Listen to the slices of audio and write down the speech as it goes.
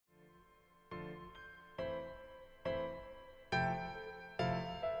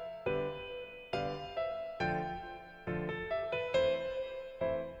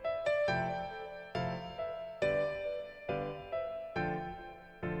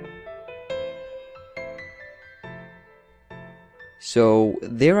So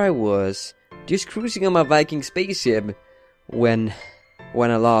there I was, just cruising on my Viking spaceship when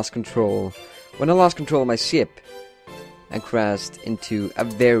I lost control. When I lost control of my ship and crashed into a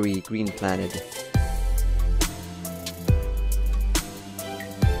very green planet.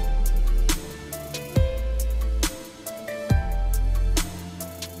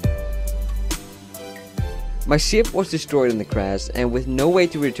 My ship was destroyed in the crash, and with no way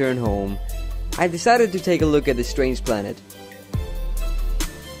to return home, I decided to take a look at this strange planet.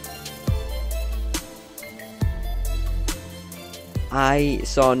 I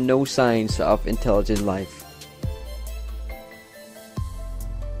saw no signs of intelligent life.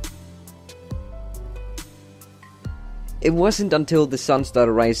 It wasn't until the sun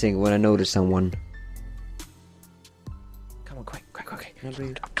started rising when I noticed someone. Come on, quick.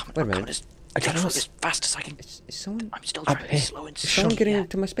 Nobody... Come Wait a on, minute. I gotta go as fast as I can. Is someone... I'm still Up trying to here. slow and Is someone steady. getting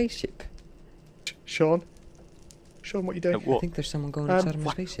into my spaceship? Sean, what are you doing? I What? think there's someone going inside of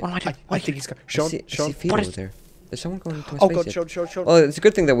my spaceship. What am I doing? I think he's going. I see feet Sean. over there. There's someone going into my Oh spaceship. God, Sean. Well, it's a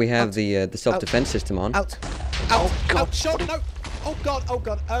good thing that we have Out. the self-defense system on. Out, Oh, God. out, Sean, no. Oh God.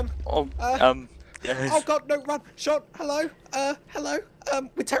 Oh, Oh God, no, run, Sean. Hello.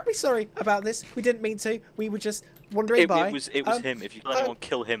 We're terribly sorry about this. We didn't mean to. We were just wandering by. It was him. If you let anyone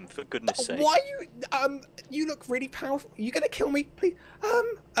kill him, for goodness sake. Why you? You look really powerful. Are you gonna kill me, please?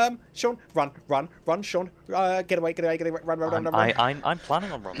 Sean, run, Sean. Get away, run. I'm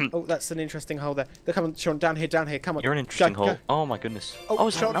planning on running. Oh, that's an interesting hole there. Come on, Sean, down here. Come on. You're an interesting Go. hole. Oh my goodness. Oh,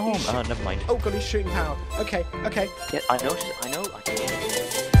 is that Sean, no? he's Never mind. Oh God, he's shooting power. Okay. Yeah, I know. I